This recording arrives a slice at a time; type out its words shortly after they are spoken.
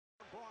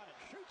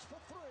looks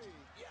for three.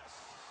 Yes!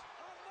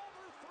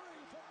 Another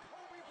three for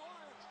Kobe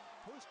Bryant,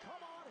 who's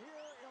come on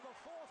here in the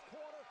fourth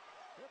quarter.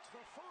 It's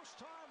the first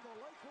time the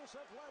Lakers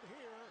have led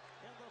here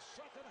in the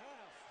second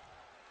half.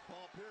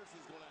 Paul Pierce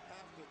is going to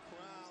have to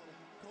crowd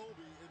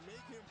Kobe and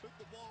make him put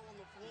the ball on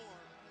the floor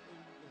and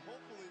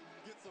hopefully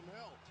get some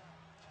help.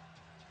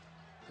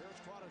 Pierce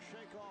trying to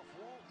shake off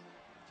Walton.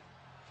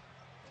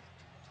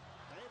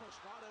 Davis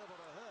not able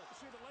to hit.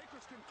 See, the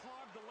Lakers can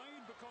clog the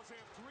lane because they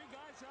have three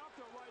guys out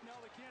there right now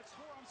that can't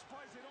score. I'm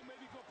surprised they don't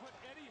maybe go put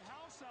Eddie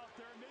House out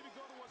there and maybe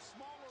go to a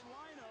smaller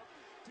lineup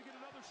to get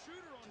another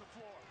shooter on the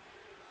floor.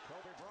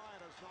 Kobe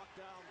Bryant has knocked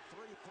down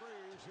 3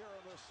 threes here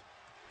in this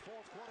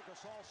fourth quarter.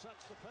 Gasol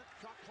sets the pick.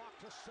 Shot clock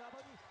to 7.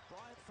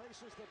 Bryant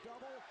faces the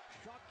double.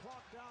 Shot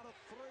clock down to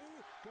 3.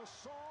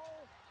 Gasol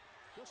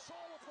with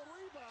the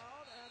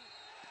rebound, and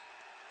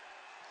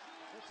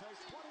it's a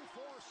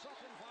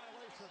 24-second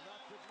violation.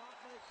 That did not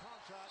make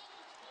contact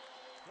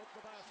with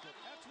the basket.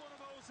 That's one of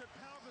those that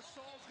Pau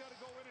Gasol's got to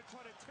go in and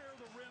try to tear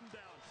the rim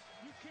down.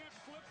 You can't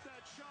flip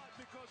that shot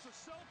because the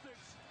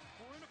Celtics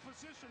were in a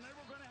position they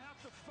were going to have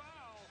to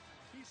foul.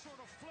 He sort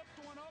of flipped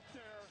one up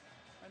there,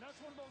 and that's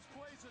one of those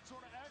plays that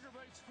sort of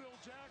aggravates Phil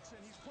Jackson.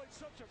 He's played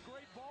such a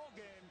great ball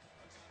game.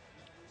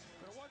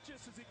 Now watch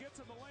this as he gets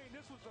in the lane.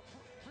 This was the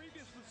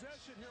previous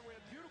possession here. We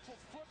had beautiful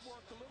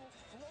footwork, the little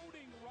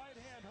floating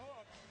right-hand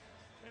hook.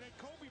 And then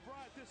Kobe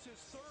Bryant, this is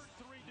his third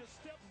three, just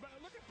steps back.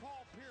 Look at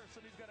Paul Pierce,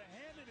 and he's got a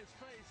hand in his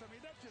face. I mean,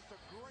 that's just a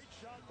great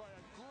shot by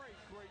a great,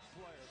 great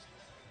player.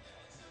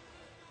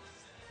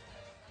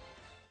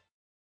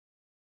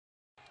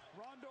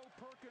 Rondo,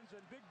 Perkins,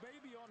 and Big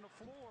Baby on the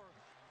floor.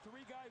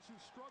 Three guys who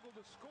struggle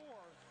to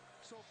score.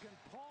 So can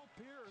Paul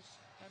Pierce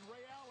and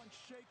Ray Allen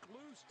shake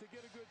loose to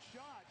get a good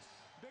shot?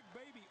 Big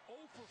Baby 0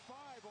 for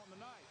 5 on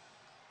the night.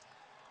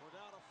 We're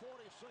down to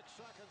 46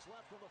 seconds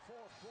left in the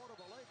fourth quarter.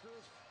 The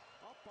Lakers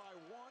up by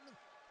 1.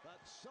 That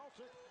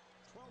Celtic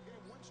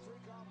 12-game win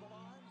streak on the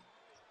line.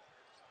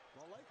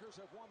 The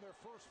Lakers have won their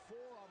first 4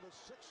 on the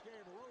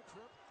 6-game road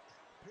trip.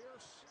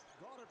 Pierce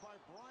guarded by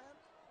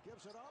Bryant.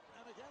 Gives it up,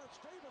 and again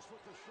it's Davis with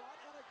the shot,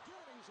 and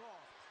again he's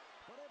off,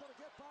 but able to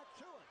get back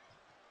to it.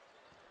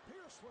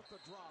 Pierce with the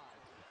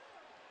drive,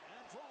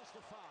 and draws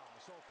the foul,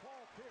 so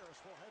Paul Pierce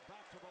will head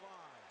back to the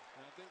line.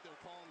 And I think they're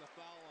calling the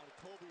foul on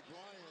Kobe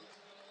Bryant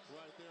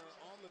right there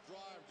on the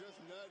drive, just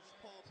nudged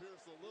Paul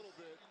Pierce a little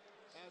bit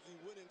as he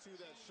went into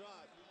that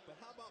shot. But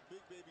how about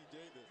Big Baby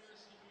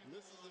Davis?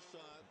 Misses the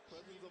shot,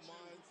 presence of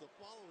mind, the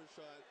follow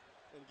shot,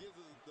 and gives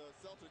the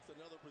Celtics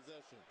another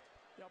possession.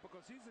 Yeah,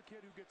 because he's the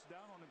kid who gets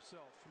down on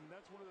himself. I mean,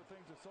 that's one of the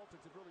things the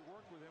Celtics have really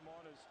worked with him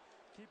on, is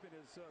keeping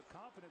his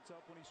confidence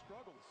up when he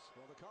struggles.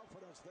 Well, the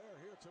confidence there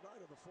here tonight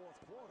in the fourth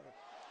quarter.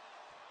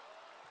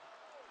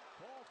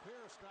 Paul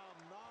Pierce now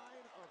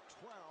 9 of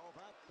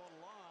 12 at the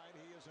line.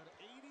 He is an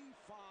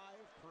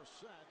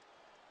 85%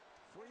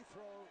 free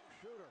throw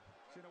shooter.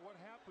 So, you know what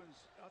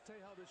happens? I'll tell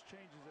you how this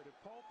changes it. If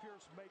Paul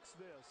Pierce makes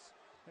this,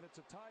 and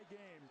it's a tie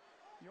game,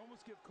 you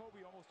almost give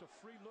Kobe almost a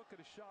free look at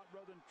a shot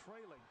rather than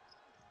trailing.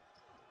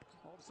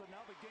 All of a sudden, now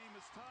the game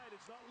is tied.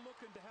 It's not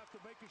looking to have to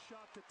make a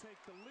shot to take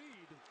the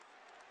lead. A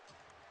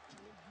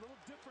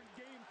little different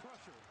game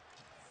pressure.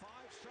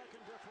 5-second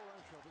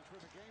differential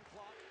between the game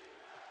clock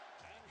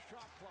and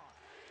shot clock.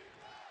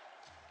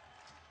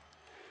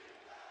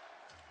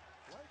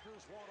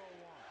 Lakers 101.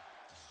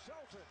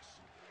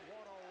 Celtics 101.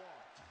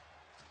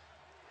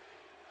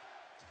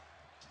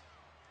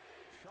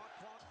 Shot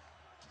clock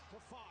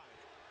to 5.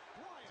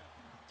 Bryant.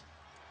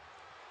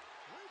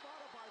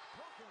 Rebounded by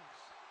Perkins.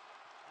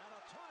 And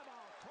a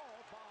timeout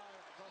called by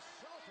the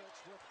Celtics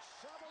with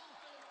 7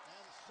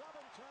 7/10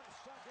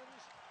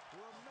 seconds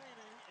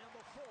remaining in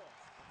the fourth.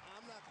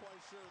 I'm not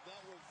quite sure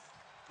that was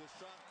the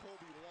shot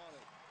Kobe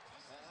wanted.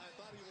 I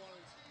thought he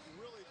wanted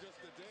really just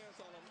to dance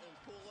on him and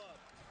pull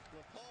up.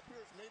 When Paul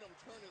Pierce made him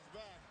turn his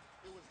back,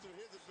 it was to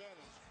his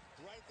advantage.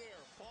 Right there,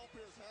 Paul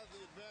Pierce has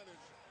the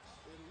advantage.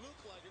 It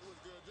looked like it was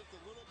good, just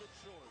a little bit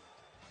short.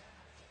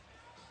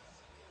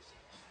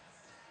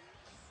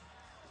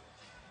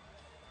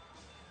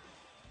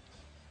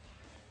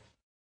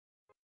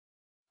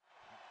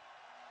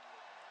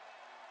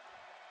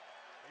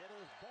 It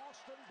is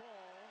Boston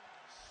ball,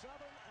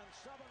 7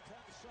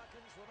 7/10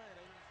 seconds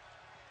remaining.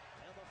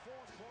 In the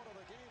fourth quarter,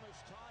 the game is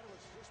tied. It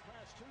was this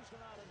past Tuesday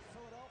night in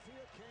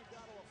Philadelphia. It came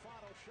down to a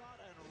final shot,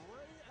 and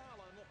Ray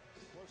Allen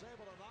was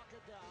able to knock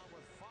it down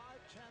with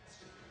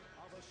 0.5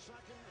 of a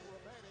second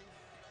remaining.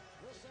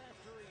 This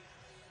after he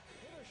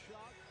hit a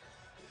shot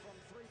from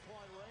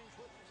three-point range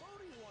with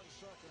 31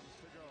 seconds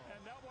to go.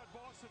 And now what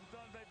Boston's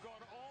done, they've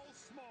gone all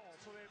small.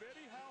 So they have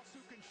Eddie House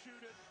who can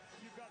shoot it.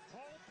 You've got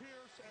Paul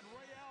Pierce and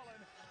Ray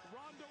Allen,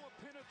 Rondo a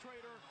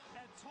penetrator,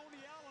 and Tony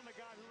Allen a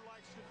guy who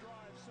likes to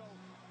drive. So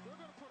they're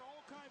going to put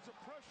all kinds of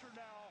pressure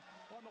now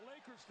on the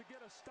Lakers to get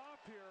a stop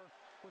here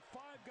with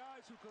 5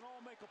 guys who can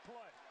all make a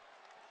play.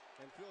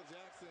 And Phil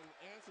Jackson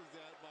answers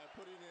that by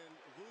putting in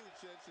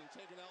Vucevic and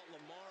taking out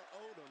Lamar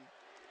Odom.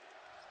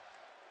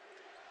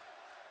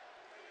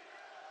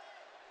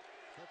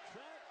 The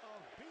chant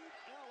of Beat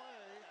LA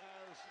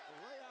as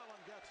Ray Allen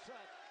gets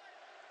set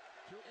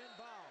to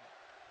inbound.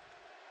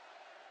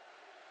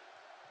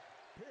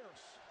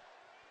 Pierce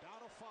down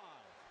to 5.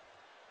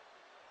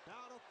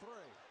 Down to 3.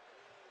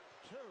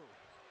 2.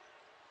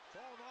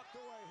 Ball knocked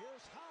away.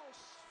 Here's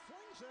House.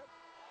 Flings it.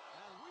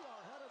 And we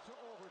are headed to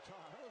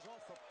overtime. It was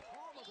off the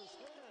palm of his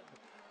hand.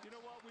 You know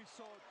what? We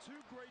saw two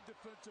great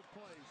defensive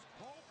plays.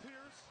 Paul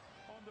Pierce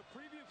on the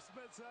previous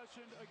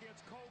possession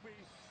against Kobe,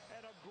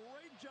 and a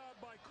great job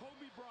by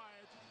Kobe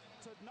Bryant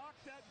to knock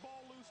that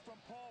ball loose from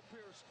Paul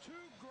Pierce.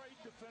 Two great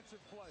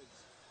defensive plays.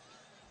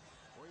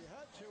 We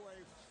head to a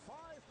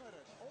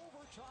 5-minute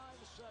overtime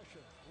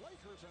session.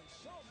 Lakers and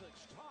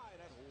Celtics tied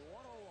at 101.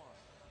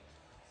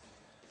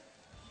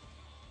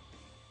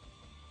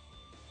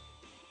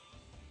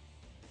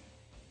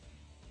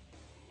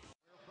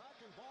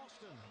 In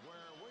Boston,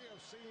 where we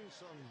have seen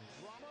some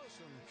drama,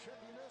 some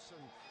chippiness,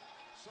 and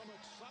some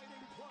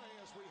exciting play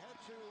as we head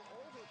to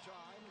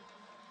overtime.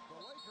 The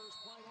Lakers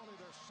playing only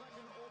their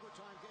second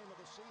overtime game of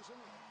the season.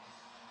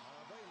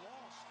 They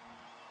lost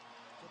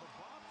to the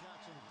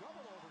Bobcats in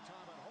double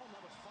overtime at home.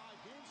 That was 5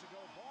 games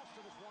ago.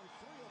 Boston has won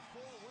 3 of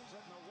 4 wins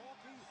at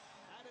Milwaukee,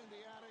 at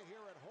Indiana,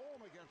 here at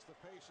home against the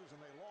Pacers, and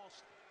they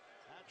lost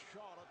at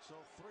Charlotte. So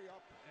 3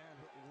 up and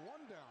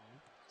 1 down.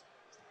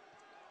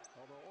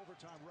 Although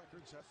overtime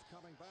records have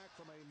coming back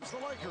from the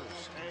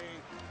Lakers,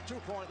 a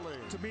 2-point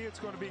lead. To me, it's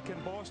going to be,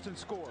 can Boston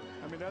score?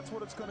 I mean, that's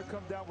what it's going to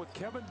come down with.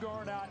 Kevin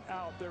Garnett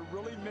out. They're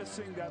really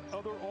missing that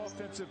other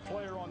offensive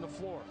player on the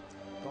floor.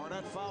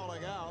 Garnett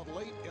fouling out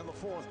late in the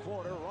 4th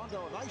quarter.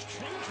 Rondo, nice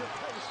change of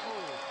pace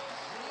move.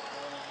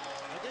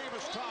 The game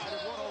is tied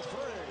at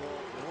 103.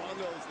 Well,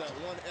 Rondo is that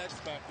one X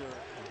factor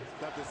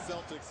that the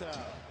Celtics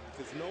have,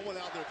 because no one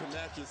out there can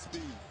match his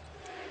speed.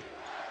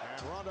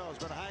 And Rondo has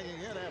been hanging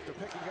in after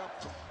picking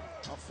up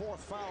a 4th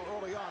foul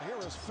early on. Here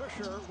is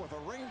Fisher with a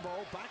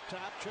rainbow back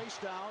tap,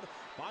 chased down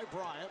by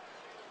Bryant.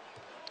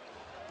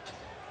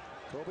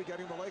 Kobe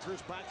getting the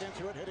Lakers back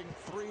into it, hitting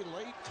 3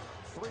 late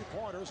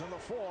 3-pointers in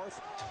the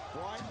 4th.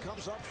 Bryant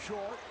comes up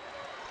short.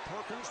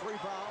 Perkins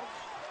rebounds.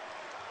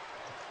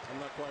 I'm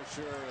not quite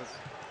sure if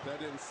that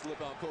didn't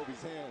slip out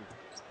Kobe's hand.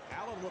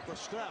 Allen with the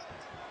step.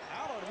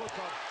 Allen with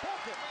the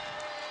bucket.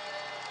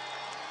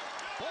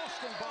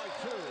 Boston by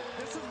 2.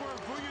 This is where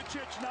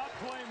Vujacic not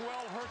playing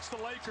well hurts the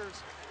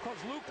Lakers, because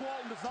Luke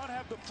Walton does not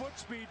have the foot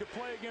speed to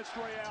play against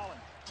Ray Allen.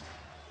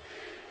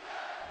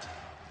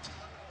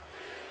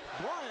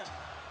 Bryant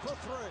for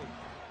 3.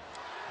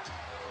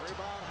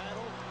 Rebound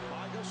handled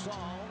by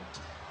Gasol.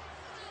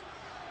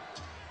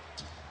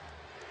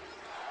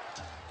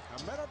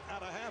 A minute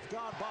and a half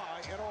gone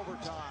by in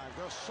overtime.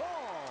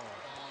 Gasol.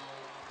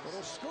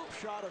 Little scoop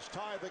shot has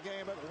tied the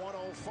game at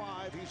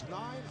 105. He's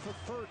 9 for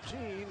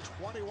 13,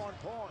 21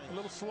 points. A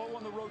little slow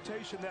on the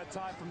rotation that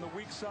time from the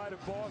weak side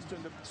of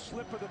Boston. The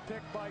slip of the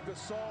pick by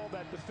Gasol,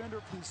 that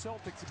defender from the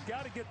Celtics,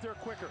 got to get there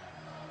quicker.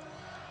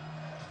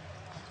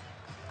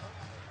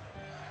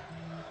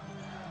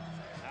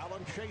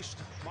 Allen chased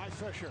by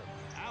Fisher.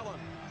 Allen.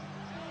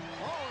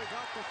 Oh, he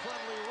got the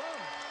friendly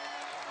rim.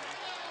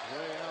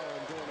 Ray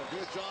Allen doing a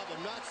good job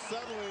of not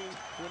settling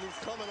when he's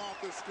coming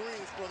off the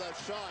screens for that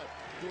shot.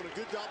 Doing a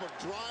good job of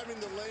driving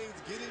the lanes,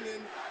 getting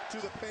into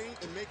the paint,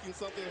 and making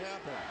something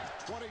happen.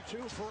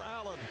 22 for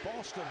Allen.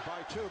 Boston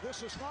by 2.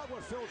 This is not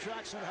what Phil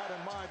Jackson had in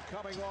mind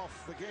coming off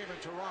the game in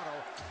Toronto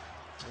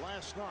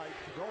last night.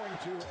 Going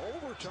to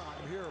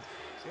overtime here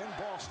in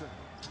Boston.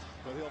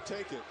 But he'll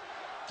take it.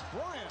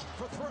 Bryant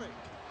for 3.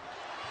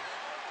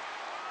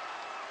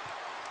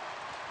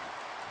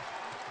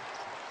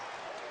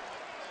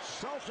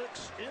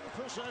 Celtics in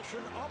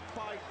possession, up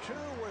by 2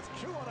 with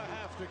 2.5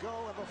 to go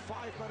in the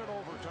 5-minute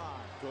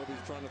overtime.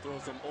 Kobe's trying to throw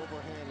some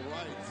overhand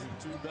rights,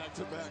 2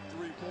 back-to-back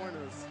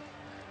 3-pointers,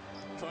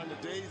 trying to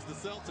daze the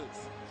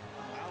Celtics.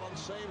 Allen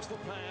saves the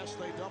pass.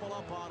 They double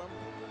up on him.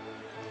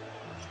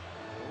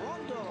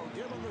 Rondo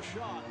given the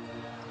shot.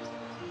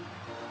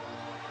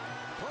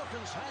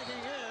 Perkins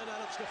hanging in, and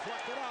it's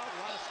deflected out.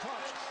 Last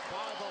touch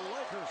by the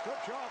Lakers.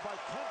 Good job by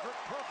Kendrick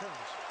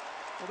Perkins.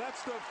 Well,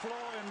 that's the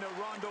flaw in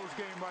Rondo's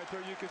game right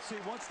there. You could see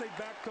once they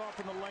backed off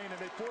in the lane and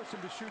they forced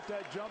him to shoot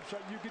that jump shot,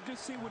 you could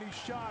just see when he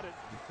shot it,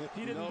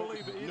 he didn't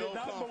believe it. He did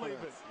not believe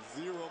it.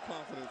 Zero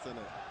confidence in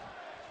it.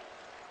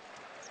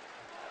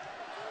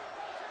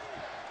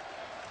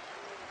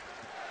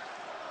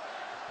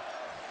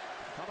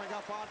 Coming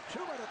up on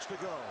 2 minutes to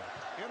go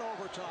in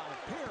overtime.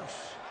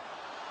 Pierce.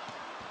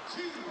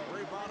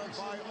 Rebounded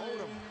by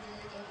Odom.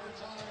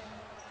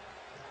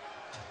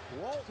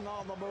 Walton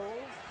on the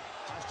move.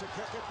 Has to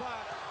kick it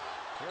back.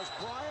 Here's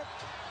Bryant.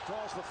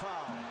 Draws the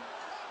foul.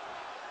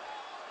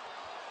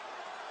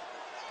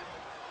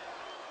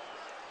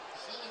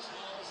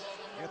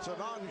 It's a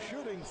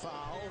non-shooting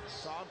foul.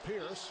 It's on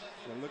Pierce.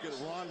 And look at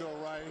Rondo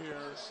right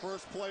here.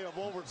 First play of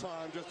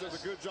overtime. Just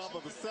does a good job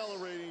of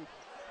accelerating.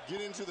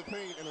 Get into the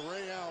paint. And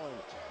Ray Allen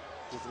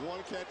with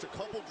 1 catch, a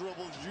couple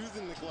dribbles,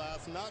 using the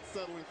glass, not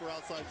settling for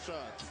outside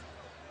shots.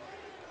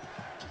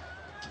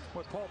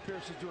 But Paul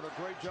Pierce is doing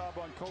a great job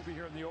on Kobe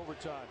here in the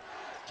overtime.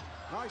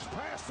 Nice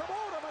pass from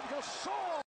Odom, and Gasol